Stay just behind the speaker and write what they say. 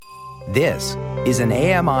This is an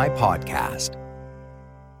AMI podcast.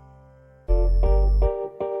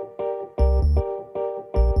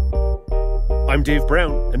 I'm Dave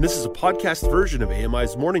Brown, and this is a podcast version of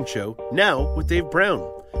AMI's Morning Show, Now with Dave Brown.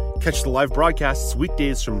 Catch the live broadcasts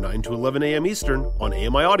weekdays from 9 to 11 a.m. Eastern on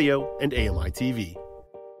AMI Audio and AMI TV.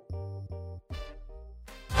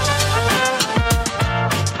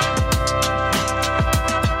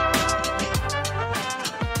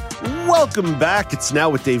 Welcome back. It's Now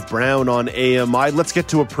with Dave Brown on AMI. Let's get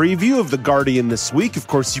to a preview of The Guardian this week. Of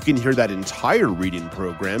course, you can hear that entire reading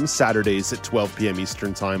program Saturdays at 12 p.m.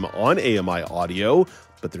 Eastern Time on AMI Audio.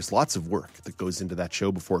 But there's lots of work that goes into that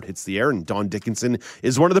show before it hits the air. And Dawn Dickinson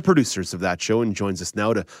is one of the producers of that show and joins us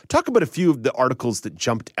now to talk about a few of the articles that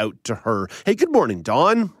jumped out to her. Hey, good morning,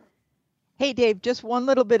 Dawn. Hey, Dave, just one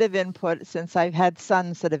little bit of input since I've had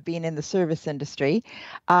sons that have been in the service industry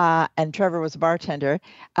and Trevor was a bartender.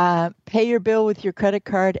 Pay your bill with your credit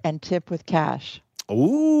card and tip with cash.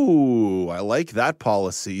 Ooh, I like that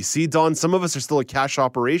policy. See, Dawn, some of us are still a cash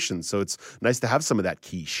operation, so it's nice to have some of that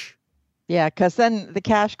quiche. Yeah, because then the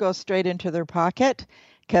cash goes straight into their pocket.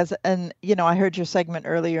 And I heard your segment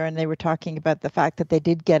earlier and they were talking about the fact that they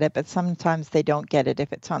did get it, but sometimes they don't get it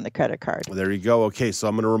if it's on the credit card. Well, there you go. Okay, so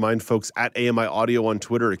I'm going to remind folks at AMI Audio on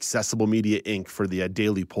Twitter, Accessible Media Inc. for the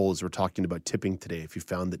daily polls. We're talking about tipping today. If you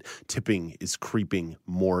found that tipping is creeping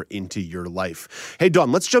more into your life. Hey,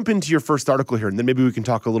 Dawn, let's jump into your first article here, and then maybe we can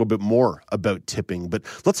talk a little bit more about tipping. But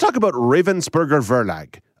let's talk about Ravensburger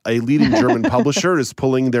Verlag. A leading German publisher is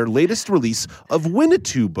pulling their latest release of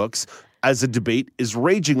Winnetou books as a debate is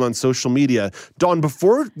raging on social media. Dawn,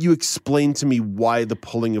 before you explain to me why the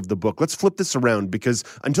pulling of the book, let's flip this around, because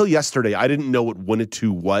until yesterday, I didn't know what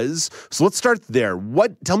Winnetou was. So let's start there.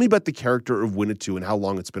 Tell me about the character of Winnetou and how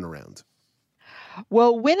long it's been around.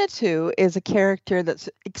 Well, Winnetou is a character that's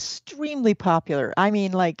extremely popular. I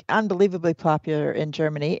mean, like unbelievably popular in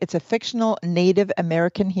Germany. It's a fictional Native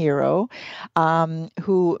American hero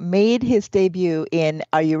who made his debut in,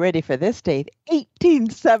 are you ready for this date?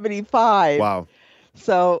 1875. Wow.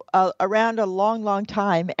 So around a long, long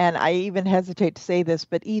time, and I even hesitate to say this,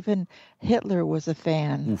 but even Hitler was a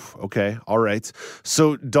fan. Oof, okay, all right.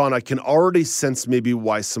 So, Dawn, I can already sense maybe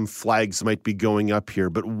why some flags might be going up here,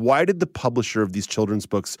 but why did the publisher of these children's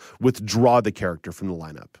books withdraw the character from the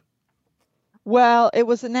lineup? Well, it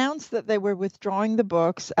was announced that they were withdrawing the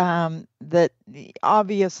books, that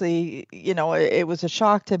obviously, it was a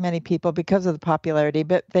shock to many people because of the popularity,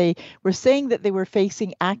 but they were saying that they were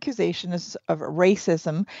facing accusations of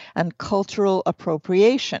racism and cultural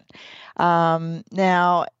appropriation.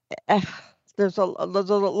 Now, there's a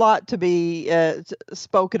lot to be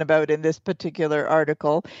spoken about in this particular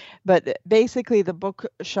article, but basically the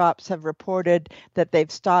bookshops have reported that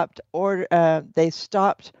they've stopped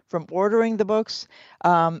from ordering the books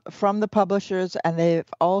from the publishers, and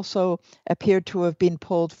they've also appeared to have been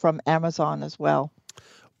pulled from Amazon as well.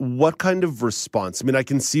 What kind of response? I mean, I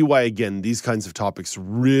can see why, again, these kinds of topics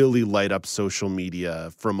really light up social media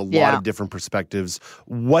from a lot of different perspectives.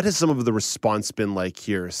 What has some of the response been like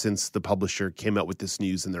here since the publisher came out with this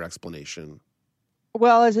news and their explanation?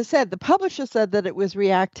 Well, as I said, the publisher said that it was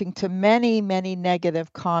reacting to many, many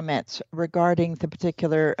negative comments regarding the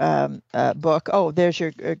particular book. Oh, there's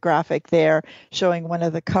your graphic there showing one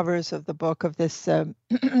of the covers of the book of this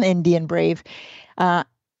Indian brave.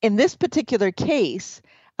 In this particular case,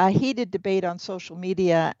 a heated debate on social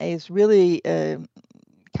media is really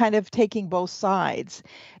kind of taking both sides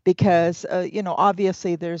because,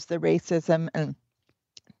 obviously there's the racism, and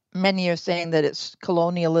many are saying that it's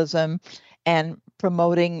colonialism and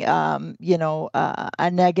promoting, a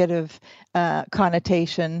negative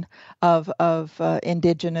connotation of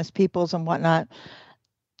indigenous peoples and whatnot.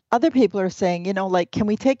 Other people are saying, can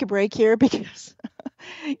we take a break here? Because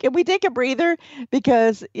can we take a breather?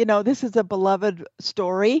 Because, this is a beloved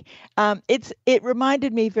story. It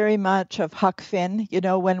reminded me very much of Huck Finn,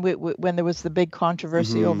 when there was the big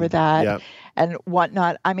controversy over that and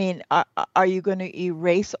whatnot. I mean, are you going to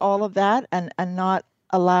erase all of that and not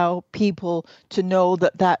allow people to know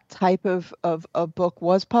that type of book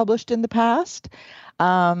was published in the past?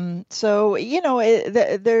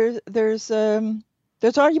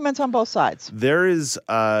 There's arguments on both sides. There is,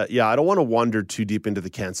 I don't want to wander too deep into the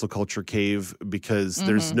cancel culture cave because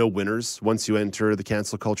there's no winners once you enter the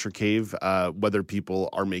cancel culture cave, whether people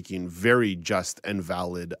are making very just and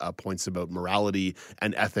valid points about morality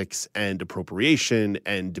and ethics and appropriation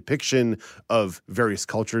and depiction of various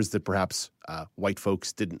cultures that perhaps white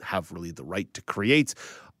folks didn't have really the right to create.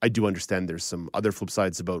 I do understand there's some other flip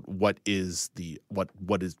sides about what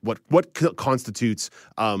constitutes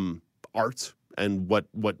art and what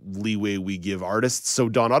leeway we give artists. So,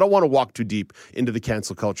 Don, I don't want to walk too deep into the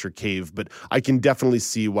cancel culture cave, but I can definitely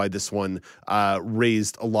see why this one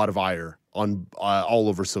raised a lot of ire on all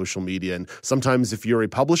over social media. And sometimes if you're a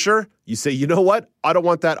publisher, you say, you know what? I don't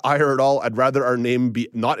want that ire at all. I'd rather our name be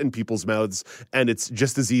not in people's mouths. And it's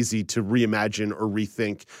just as easy to reimagine or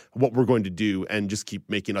rethink what we're going to do and just keep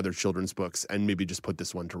making other children's books and maybe just put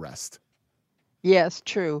this one to rest. Yes,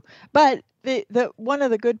 true. But the one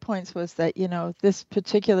of the good points was that, this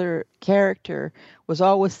particular character was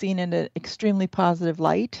always seen in an extremely positive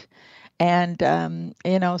light. And,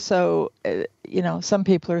 some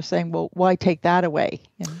people are saying, well, why take that away?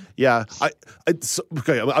 Yeah. I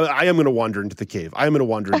am going to wander into the cave.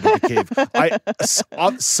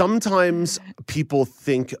 Sometimes people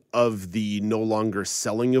think of the no longer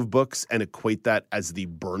selling of books and equate that as the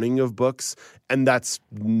burning of books. And that's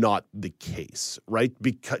not the case, right?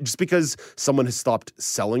 Just because someone has stopped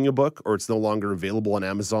selling a book or it's no longer available on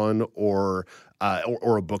Amazon or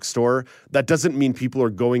a bookstore, that doesn't mean people are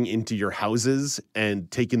going into your houses and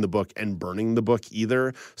taking the book and burning the book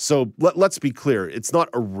either. So let's be clear. It's not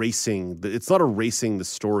erasing the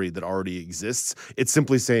story that already exists. It's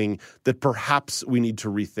simply saying that perhaps we need to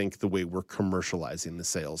rethink the way we're commercializing the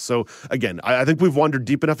sales. So again, I think we've wandered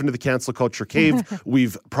deep enough into the cancel culture cave.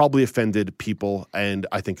 We've probably offended people, and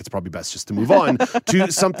I think it's probably best just to move on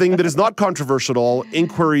to something that is not controversial at all,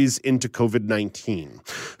 inquiries into COVID-19.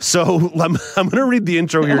 So I'm going to read the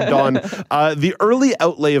intro here, Don. The early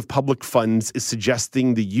outlay of public funds is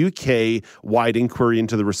suggesting the UK-wide inquiry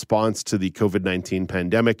into the response to the COVID-19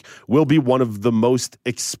 pandemic will be one of the most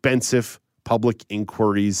expensive public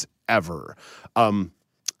inquiries ever.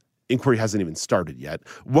 Inquiry hasn't even started yet.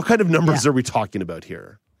 What kind of numbers are we talking about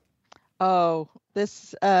here? Oh,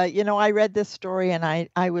 this, I read this story and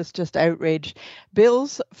I was just outraged.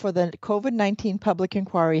 Bills for the COVID-19 public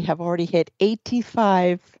inquiry have already hit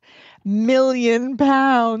 £85 million,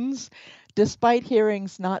 despite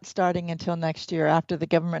hearings not starting until next year after the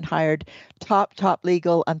government hired top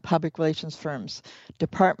legal and public relations firms.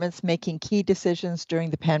 Departments making key decisions during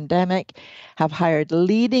the pandemic have hired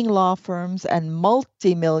leading law firms and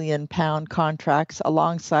multi-million pound contracts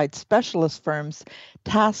alongside specialist firms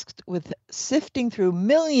tasked with sifting through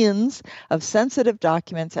millions of sensitive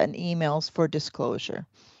documents and emails for disclosure.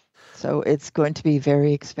 So it's going to be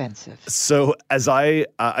very expensive. So as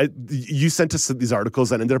you sent us these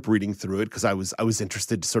articles, and I ended up reading through it because I was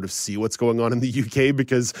interested to sort of see what's going on in the UK,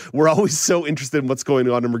 because we're always so interested in what's going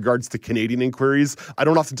on in regards to Canadian inquiries. I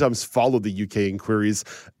don't oftentimes follow the UK inquiries.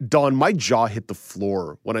 Don, my jaw hit the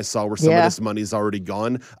floor when I saw where some of this money is already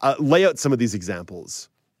gone. Lay out some of these examples.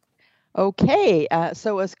 Okay,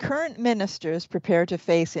 so as current ministers prepare to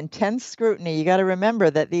face intense scrutiny, you got to remember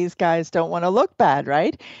that these guys don't want to look bad,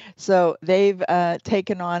 right? So they've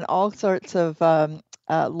taken on all sorts of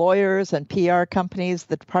lawyers and PR companies,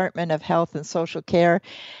 the Department of Health and Social Care,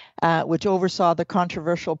 which oversaw the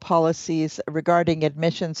controversial policies regarding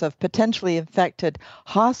admissions of potentially infected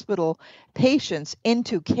hospital patients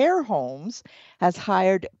into care homes, has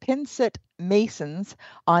hired Pinsent Masons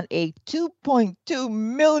on a £2.2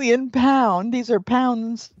 million, these are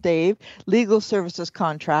pounds, Dave, legal services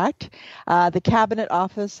contract. The Cabinet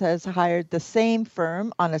Office has hired the same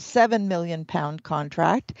firm on a £7 million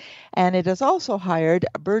contract, and it has also hired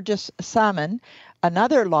Burgess Salmon,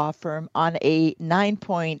 another law firm, on a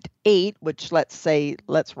 9.8, which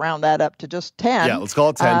let's round that up to just 10. Yeah, let's call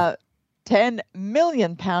it 10. £10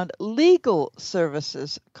 million legal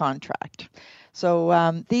services contract.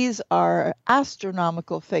 So these are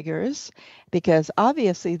astronomical figures, because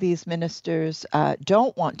obviously these ministers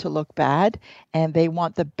don't want to look bad, and they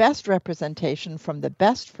want the best representation from the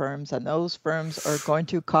best firms, and those firms are going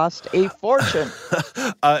to cost a fortune.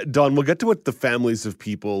 Don, we'll get to what the families of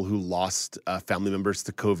people who lost family members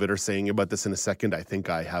to COVID are saying about this in a second. I think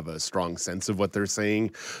I have a strong sense of what they're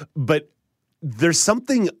saying. But there's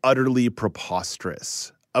something utterly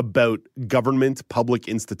preposterous about government, public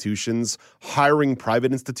institutions hiring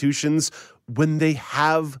private institutions when they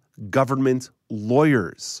have government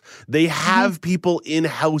lawyers. They have people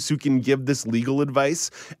in-house who can give this legal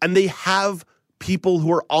advice, and they have people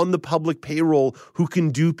who are on the public payroll who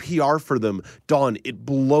can do PR for them. Don, it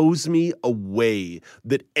blows me away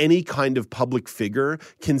that any kind of public figure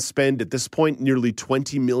can spend, at this point, nearly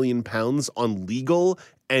 £20 million on legal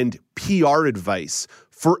and PR advice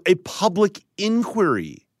for a public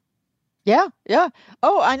inquiry. Yeah.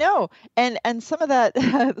 Oh, I know. And some of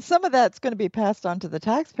that's going to be passed on to the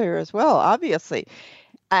taxpayer as well, obviously.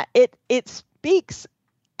 It speaks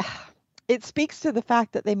to the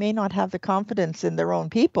fact that they may not have the confidence in their own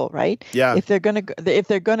people, right? Yeah. If they're going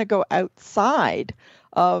to go outside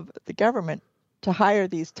of the government, to hire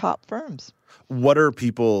these top firms. What are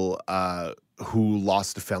people who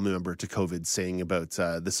lost a family member to COVID saying about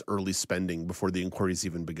this early spending before the inquiry's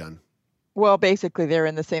even begun? Well, basically, they're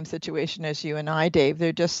in the same situation as you and I, Dave.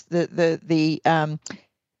 They're just the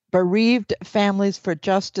Bereaved Families for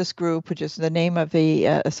Justice Group, which is the name of the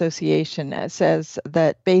association, says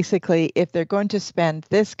that basically, if they're going to spend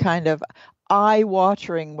this kind of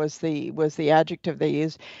eye-watering was the adjective they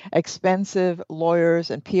used, expensive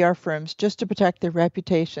lawyers and PR firms just to protect their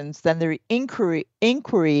reputations, then their inquiry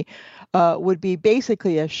would be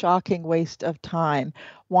basically a shocking waste of time.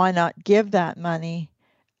 Why not give that money?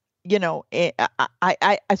 You know,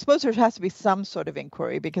 I suppose there has to be some sort of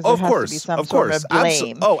inquiry because there has to be some sort of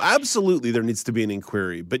blame. Absolutely, there needs to be an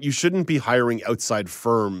inquiry, but you shouldn't be hiring outside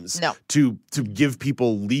firms to give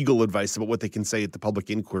people legal advice about what they can say at the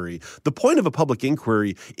public inquiry. The point of a public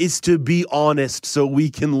inquiry is to be honest so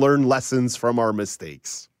we can learn lessons from our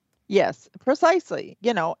mistakes. Yes, precisely.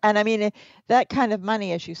 You know, and I mean, that kind of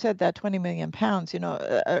money, as you said, that 20 million pounds, you know,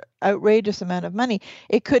 outrageous amount of money,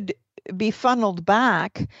 it could be funneled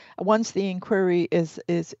back once the inquiry is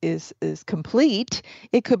complete.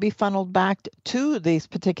 It could be funneled back to these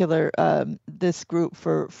particular this group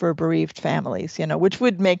for bereaved families, you know, which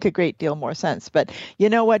would make a great deal more sense. But you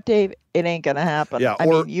know what, Dave, it ain't going to happen. Yeah, I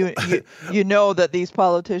mean, you know that these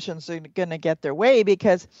politicians are going to get their way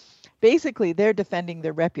because basically they're defending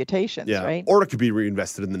their reputations, right? Or it could be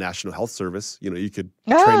reinvested in the National Health Service. You know, you could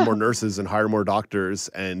train more nurses and hire more doctors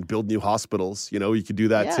and build new hospitals. You know, you could do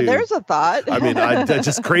that too. There's a thought. I mean,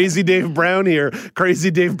 just crazy Dave Brown here. Crazy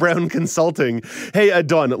Dave Brown Consulting. Hey,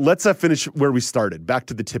 Dawn, let's finish where we started. Back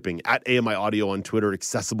to the tipping. At AMI Audio on Twitter,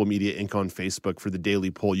 Accessible Media Inc. on Facebook for the daily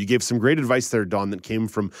poll. You gave some great advice there, Dawn, that came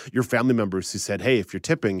from your family members who said, hey, if you're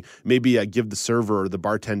tipping, maybe give the server or the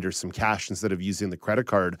bartender some cash instead of using the credit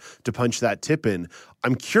card to punch that tip in.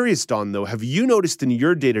 I'm curious, Dawn, though, have you noticed in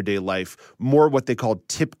your day-to-day life more what they call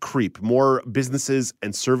tip creep, more businesses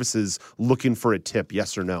and services looking for a tip,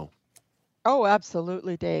 yes or no? Oh,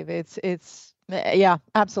 absolutely, Dave. It's yeah,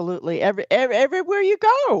 absolutely. Everywhere you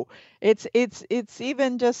go, it's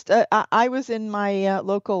even just. I was in my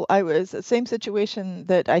local. I was the same situation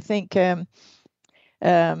that I think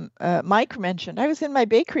Mike mentioned. I was in my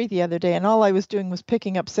bakery the other day, and all I was doing was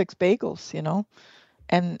picking up 6 bagels. You know.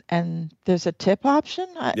 And there's a tip option?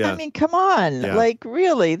 I mean, come on. Yeah. Like,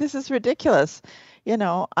 really, this is ridiculous. You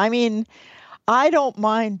know, I mean, I don't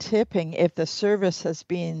mind tipping if the service has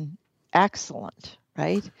been excellent,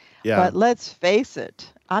 right? Yeah. But let's face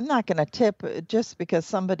it, I'm not going to tip just because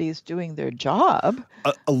somebody's doing their job.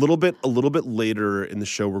 A little bit later in the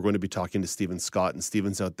show, we're going to be talking to Stephen Scott, and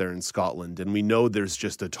Stephen's out there in Scotland, and we know there's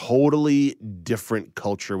just a totally different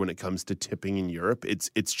culture when it comes to tipping in Europe. It's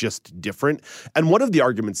just different. And one of the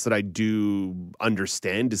arguments that I do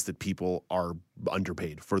understand is that people are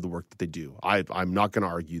underpaid for the work that they do. I'm not going to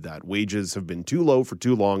argue that. Wages have been too low for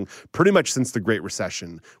too long, pretty much since the Great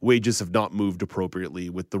Recession. Wages have not moved appropriately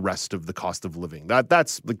with the rest of the cost of living.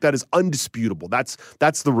 That is undisputable. That's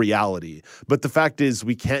the reality. But the fact is,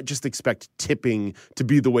 we can't just expect tipping to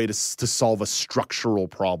be the way to solve a structural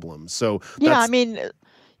problem. So I mean,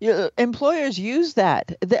 employers use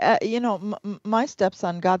that. My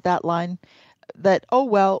stepson got that line that, oh,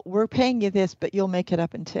 well, we're paying you this, but you'll make it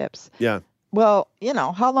up in tips. Yeah. Well, you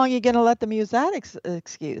know, how long are you going to let them use that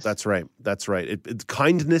excuse? That's right.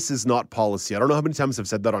 Kindness is not policy. I don't know how many times I've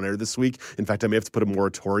said that on air this week. In fact, I may have to put a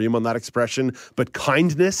moratorium on that expression. But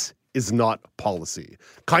kindness is not policy.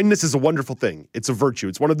 Kindness is a wonderful thing. It's a virtue.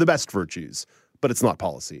 It's one of the best virtues. But it's not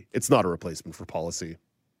policy. It's not a replacement for policy.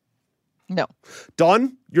 No.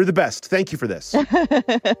 Dawn, you're the best. Thank you for this.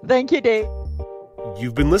 Thank you, Dave.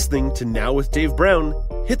 You've been listening to Now with Dave Brown.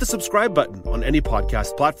 Hit the subscribe button on any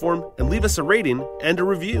podcast platform and leave us a rating and a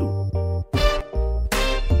review.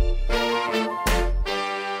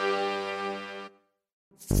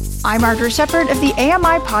 I'm Margaret Shepard of the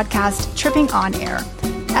AMI podcast, Tripping on Air.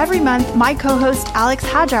 Every month, my co-host Alex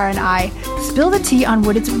Hajar and I spill the tea on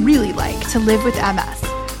what it's really like to live with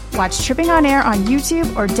MS. Watch Tripping on Air on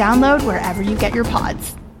YouTube or download wherever you get your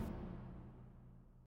pods.